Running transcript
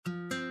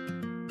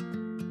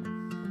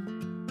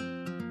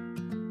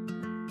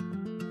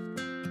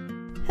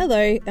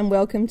Hello and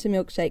welcome to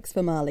Milkshakes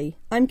for Marley.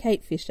 I'm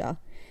Kate Fisher.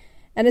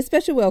 And a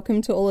special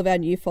welcome to all of our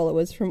new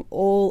followers from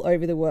all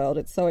over the world.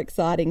 It's so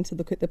exciting to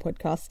look at the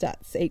podcast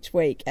stats each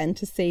week and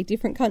to see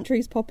different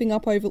countries popping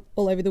up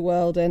all over the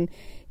world and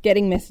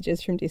getting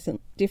messages from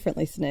different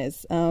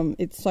listeners.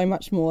 It's so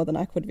much more than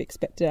I could have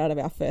expected out of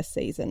our first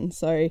season.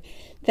 So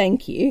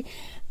thank you.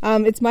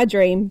 It's my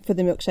dream for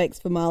the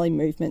Milkshakes for Marley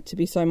movement to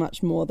be so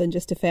much more than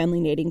just a family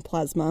needing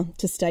plasma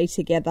to stay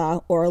together,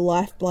 or a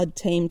lifeblood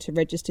team to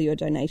register your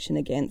donation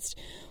against,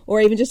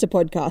 or even just a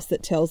podcast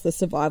that tells the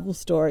survival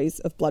stories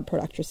of blood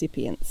product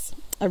recipients.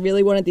 I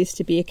really wanted this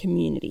to be a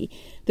community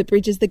that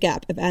bridges the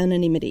gap of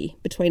anonymity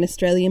between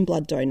Australian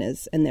blood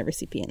donors and their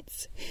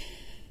recipients.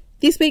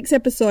 This week's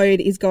episode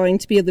is going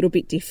to be a little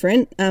bit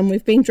different.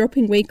 We've been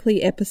dropping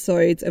weekly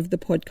episodes of the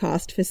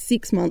podcast for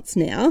 6 months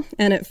now,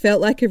 and it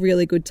felt like a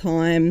really good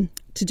time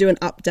to do an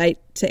update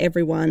to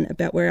everyone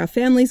about where our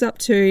family's up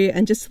to,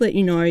 and just to let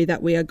you know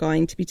that we are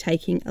going to be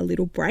taking a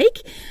little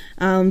break,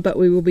 but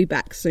we will be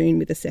back soon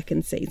with a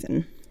second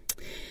season.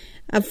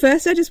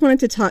 First, I just wanted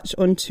to touch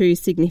on 2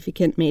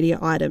 significant media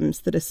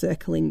items that are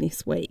circling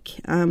this week.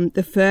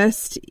 The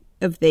first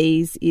of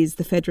these is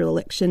the federal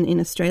election in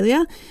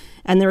Australia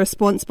and the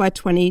response by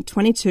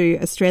 2022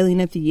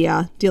 Australian of the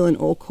Year Dylan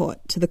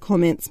Alcott to the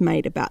comments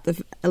made about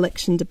the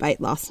election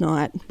debate last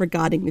night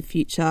regarding the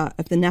future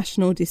of the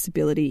National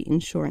Disability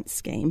Insurance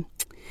Scheme.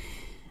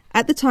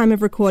 At the time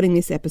of recording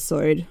this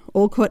episode,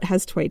 Alcott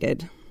has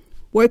tweeted,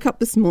 "Woke up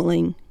this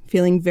morning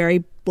feeling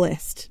very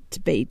blessed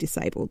to be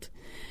disabled.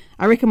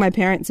 I reckon my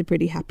parents are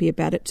pretty happy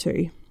about it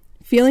too.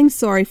 Feeling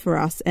sorry for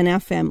us and our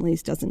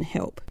families doesn't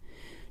help.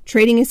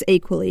 Treating us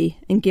equally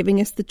and giving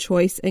us the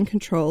choice and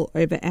control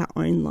over our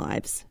own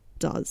lives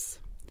does."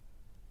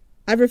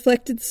 I've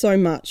reflected so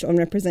much on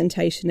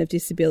representation of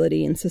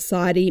disability in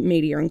society,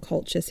 media and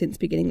culture since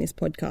beginning this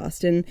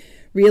podcast, and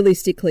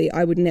realistically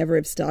I would never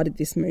have started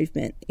this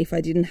movement if I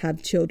didn't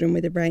have children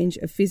with a range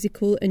of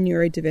physical and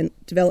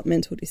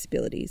neurodevelopmental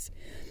disabilities.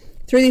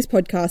 Through this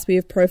podcast, we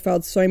have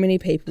profiled so many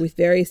people with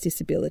various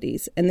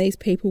disabilities, and these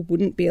people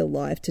wouldn't be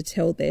alive to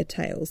tell their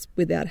tales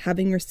without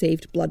having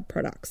received blood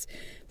products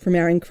from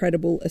our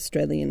incredible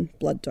Australian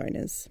blood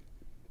donors.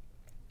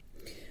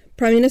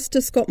 Prime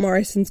Minister Scott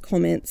Morrison's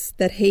comments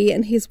that he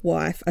and his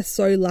wife are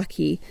so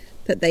lucky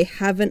that they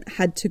haven't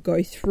had to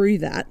go through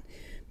that,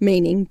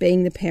 meaning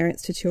being the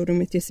parents to children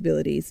with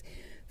disabilities,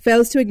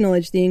 fails to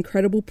acknowledge the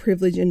incredible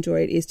privilege and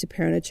joy it is to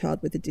parent a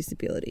child with a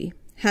disability.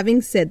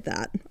 Having said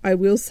that, I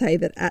will say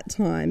that at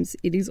times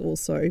it is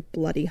also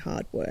bloody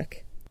hard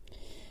work.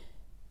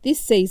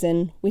 This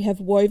season, we have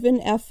woven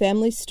our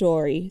family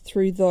story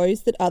through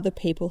those that other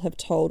people have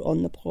told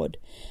on the pod.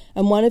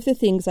 And one of the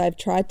things I've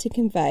tried to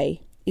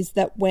convey is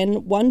that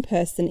when one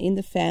person in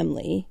the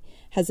family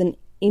has an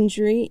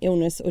injury,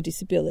 illness or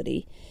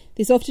disability,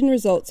 this often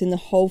results in the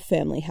whole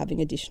family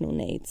having additional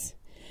needs.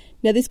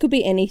 Now, this could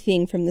be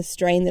anything from the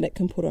strain that it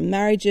can put on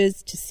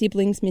marriages to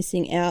siblings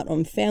missing out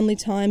on family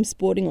time,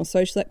 sporting or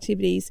social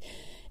activities.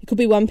 It could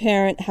be one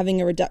parent having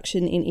a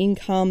reduction in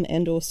income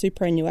and or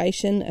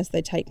superannuation as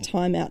they take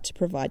time out to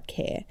provide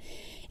care.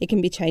 It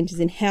can be changes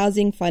in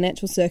housing,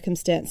 financial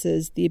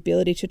circumstances, the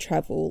ability to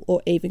travel,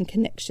 or even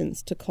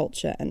connections to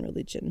culture and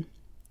religion.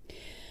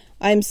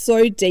 I am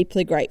so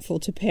deeply grateful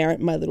to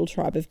parent my little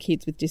tribe of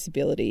kids with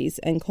disabilities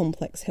and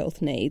complex health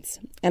needs,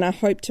 and I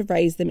hope to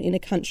raise them in a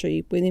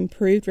country with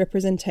improved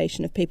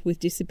representation of people with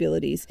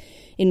disabilities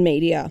in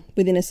media,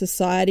 within a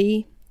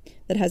society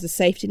that has a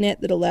safety net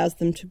that allows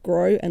them to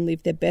grow and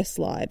live their best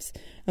lives,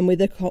 and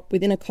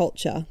within a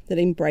culture that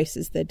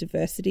embraces their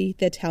diversity,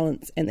 their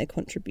talents and their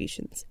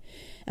contributions.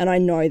 And I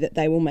know that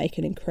they will make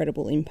an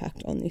incredible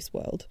impact on this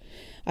world.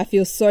 I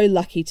feel so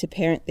lucky to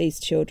parent these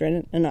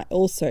children, and I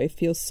also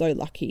feel so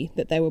lucky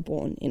that they were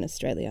born in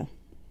Australia.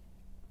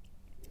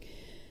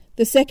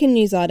 The second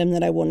news item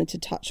that I wanted to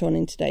touch on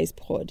in today's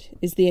pod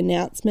is the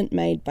announcement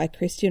made by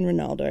Cristiano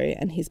Ronaldo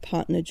and his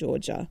partner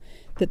Georgia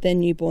that their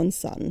newborn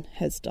son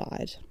has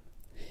died.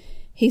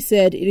 He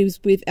said, "It is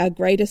with our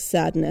greatest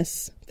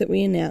sadness that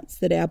we announce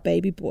that our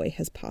baby boy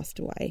has passed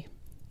away.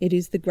 It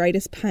is the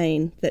greatest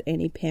pain that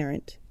any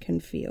parent can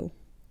feel.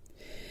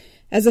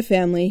 As a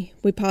family,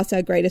 we pass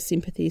our greatest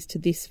sympathies to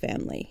this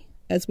family,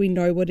 as we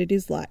know what it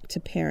is like to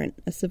parent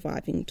a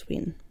surviving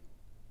twin."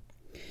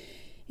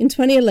 In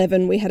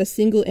 2011, we had a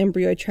single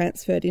embryo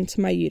transferred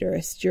into my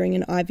uterus during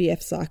an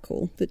IVF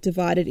cycle that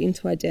divided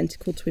into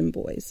identical twin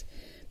boys,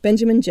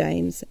 Benjamin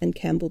James and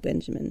Campbell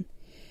Benjamin.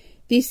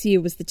 This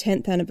year was the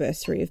 10th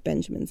anniversary of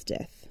Benjamin's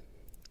death.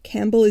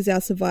 Campbell is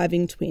our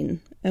surviving twin,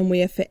 and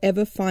we are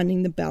forever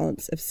finding the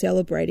balance of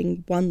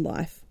celebrating one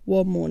life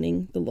while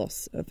mourning the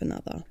loss of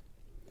another.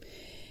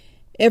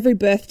 Every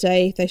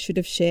birthday they should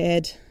have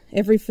shared,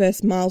 every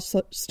first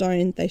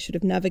milestone they should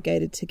have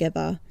navigated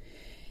together,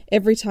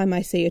 every time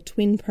I see a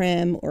twin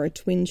pram or a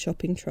twin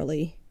shopping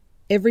trolley,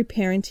 every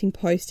parenting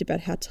post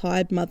about how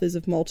tired mothers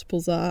of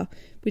multiples are,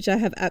 which I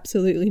have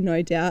absolutely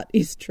no doubt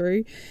is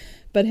true,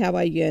 but how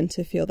I yearn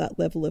to feel that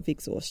level of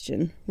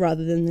exhaustion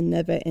rather than the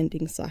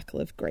never-ending cycle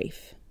of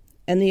grief.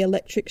 and the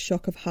electric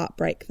shock of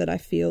heartbreak that I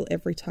feel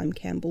every time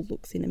Campbell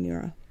looks in a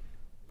mirror.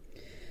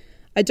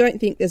 I don't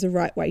think there's a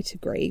right way to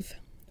grieve.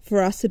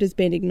 For us, it has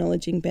been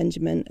acknowledging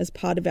Benjamin as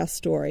part of our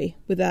story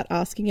without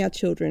asking our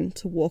children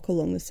to walk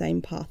along the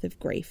same path of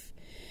grief.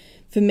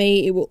 For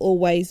me, it will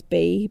always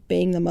be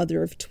being the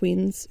mother of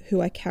twins who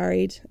I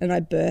carried and I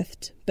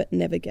birthed, but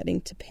never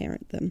getting to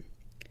parent them.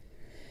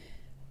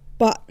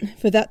 But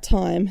for that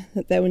time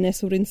that they were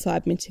nestled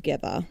inside me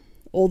together,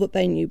 all that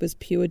they knew was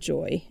pure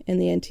joy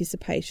and the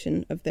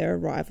anticipation of their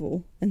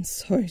arrival and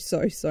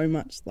so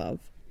much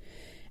love.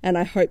 And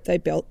I hope they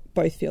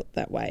both felt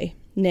that way,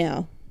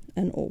 now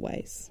and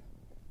always.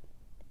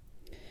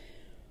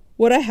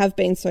 What I have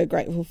been so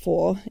grateful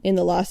for in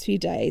the last few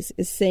days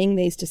is seeing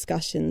these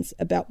discussions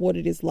about what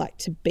it is like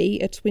to be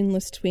a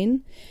twinless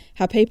twin,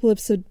 how people have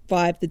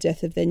survived the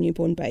death of their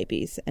newborn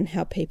babies, and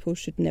how people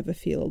should never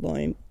feel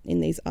alone in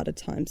these utter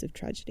times of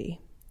tragedy.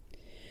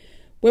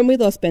 When we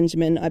lost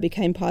Benjamin, I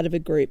became part of a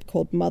group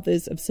called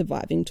Mothers of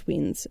Surviving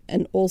Twins,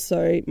 and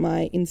also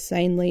my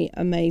insanely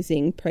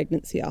amazing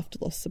pregnancy after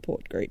loss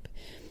support group.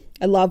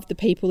 I love the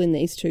people in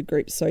these two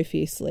groups so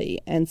fiercely,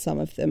 and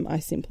some of them I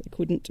simply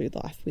couldn't do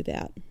life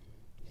without.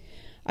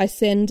 I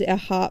send our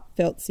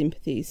heartfelt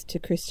sympathies to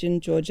Christian,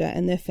 Georgia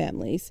and their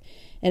families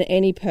and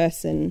any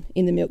person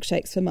in the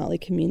Milkshakes for Marley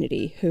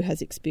community who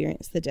has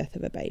experienced the death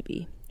of a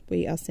baby.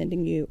 We are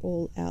sending you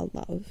all our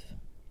love.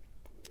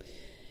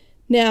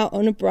 Now,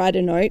 on a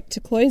brighter note, to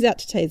close out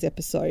today's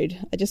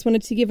episode, I just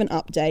wanted to give an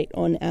update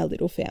on our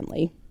little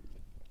family.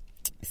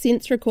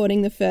 Since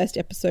recording the first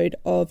episode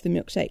of the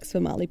Milkshakes for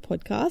Marley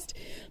podcast,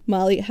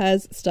 Marley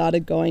has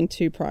started going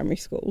to primary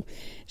school.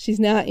 She's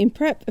now in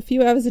prep a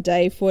few hours a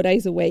day, 4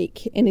 days a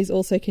week, and is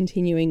also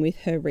continuing with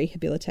her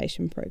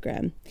rehabilitation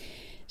program.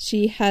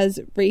 She has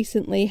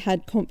recently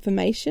had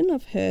confirmation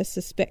of her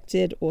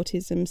suspected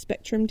autism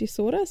spectrum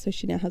disorder, so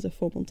she now has a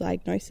formal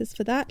diagnosis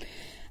for that,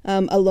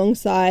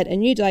 alongside a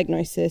new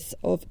diagnosis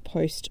of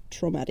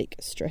post-traumatic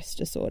stress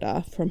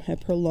disorder from her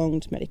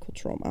prolonged medical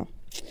trauma.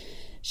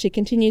 She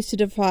continues to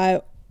defy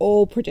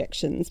all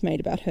projections made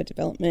about her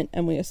development,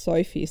 and we are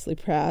so fiercely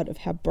proud of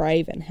how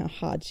brave and how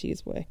hard she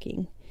is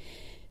working.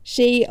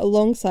 She,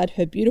 alongside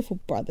her beautiful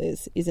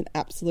brothers, is an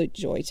absolute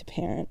joy to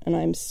parent, and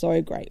I am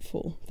so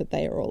grateful that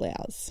they are all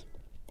ours.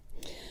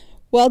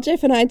 While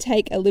Jeff and I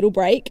take a little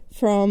break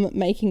from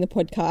making the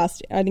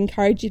podcast, I'd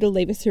encourage you to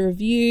leave us a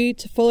review,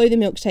 to follow the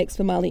Milkshakes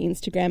for Marley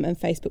Instagram and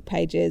Facebook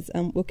pages.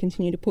 We'll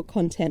continue to put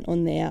content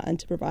on there and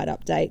to provide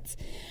updates.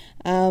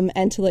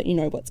 And to let you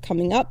know what's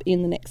coming up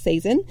in the next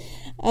season.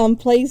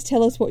 Please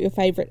tell us what your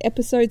favourite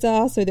episodes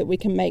are so that we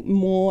can make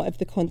more of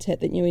the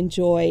content that you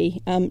enjoy.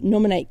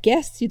 Nominate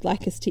guests you'd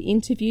like us to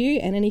interview,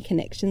 and any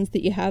connections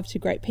that you have to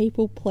great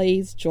people,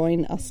 please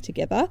join us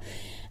together.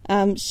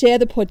 Share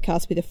the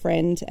podcast with a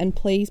friend, and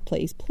please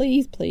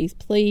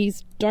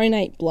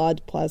donate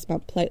blood, plasma,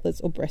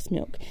 platelets or breast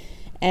milk.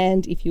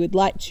 And if you would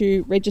like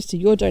to, register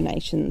your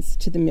donations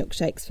to the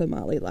Milkshakes for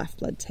Marley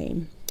Lifeblood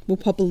team. We'll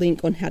pop a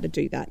link on how to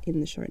do that in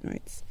the show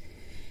notes.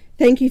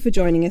 Thank you for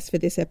joining us for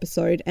this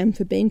episode and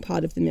for being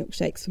part of the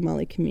Milkshakes for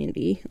Marley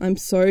community. I'm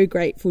so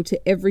grateful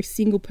to every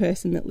single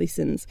person that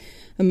listens,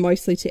 and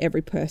mostly to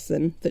every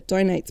person that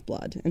donates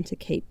blood and to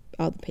keep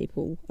other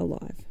people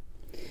alive.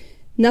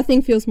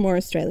 Nothing feels more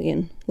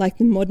Australian, like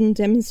the modern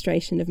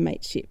demonstration of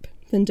mateship,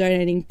 than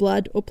donating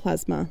blood or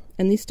plasma,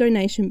 and this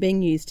donation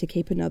being used to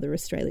keep another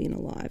Australian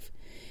alive.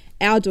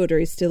 Our daughter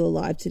is still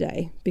alive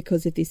today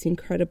because of this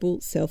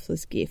incredible,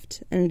 selfless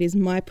gift, and it is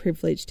my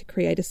privilege to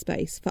create a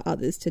space for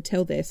others to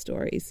tell their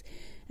stories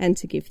and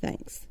to give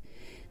thanks.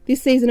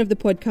 This season of the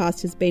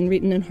podcast has been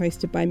written and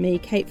hosted by me,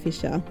 Kate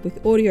Fisher,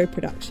 with audio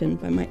production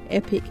by my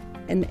epic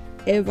and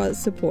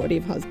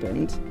ever-supportive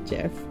husband,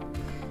 Jeff.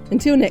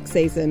 Until next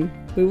season,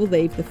 we will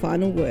leave the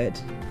final word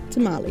to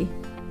Marley.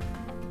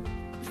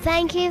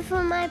 Thank you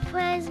for my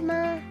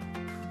plasma.